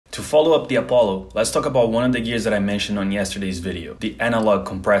To follow up the Apollo, let's talk about one of the gears that I mentioned on yesterday's video, the analog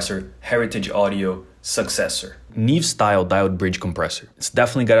compressor, Heritage Audio successor. NEVE style diode bridge compressor. It's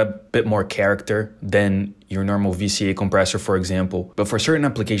definitely got a bit more character than your normal VCA compressor, for example. But for certain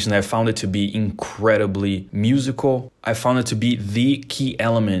applications, I found it to be incredibly musical. I found it to be the key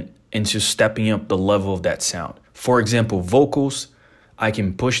element into stepping up the level of that sound. For example, vocals, I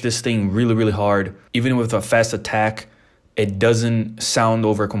can push this thing really, really hard. Even with a fast attack, it doesn't sound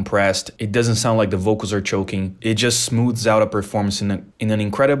overcompressed. It doesn't sound like the vocals are choking. It just smooths out a performance in an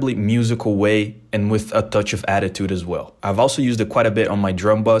incredibly musical way and with a touch of attitude as well. I've also used it quite a bit on my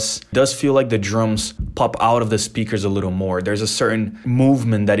drum bus. It does feel like the drums pop out of the speakers a little more. There's a certain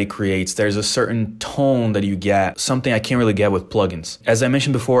movement that it creates. There's a certain tone that you get, something I can't really get with plugins. As I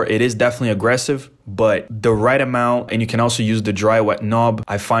mentioned before, it is definitely aggressive, but the right amount, and you can also use the dry wet knob.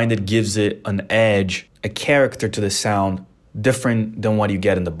 I find it gives it an edge, a character to the sound different than what you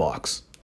get in the box.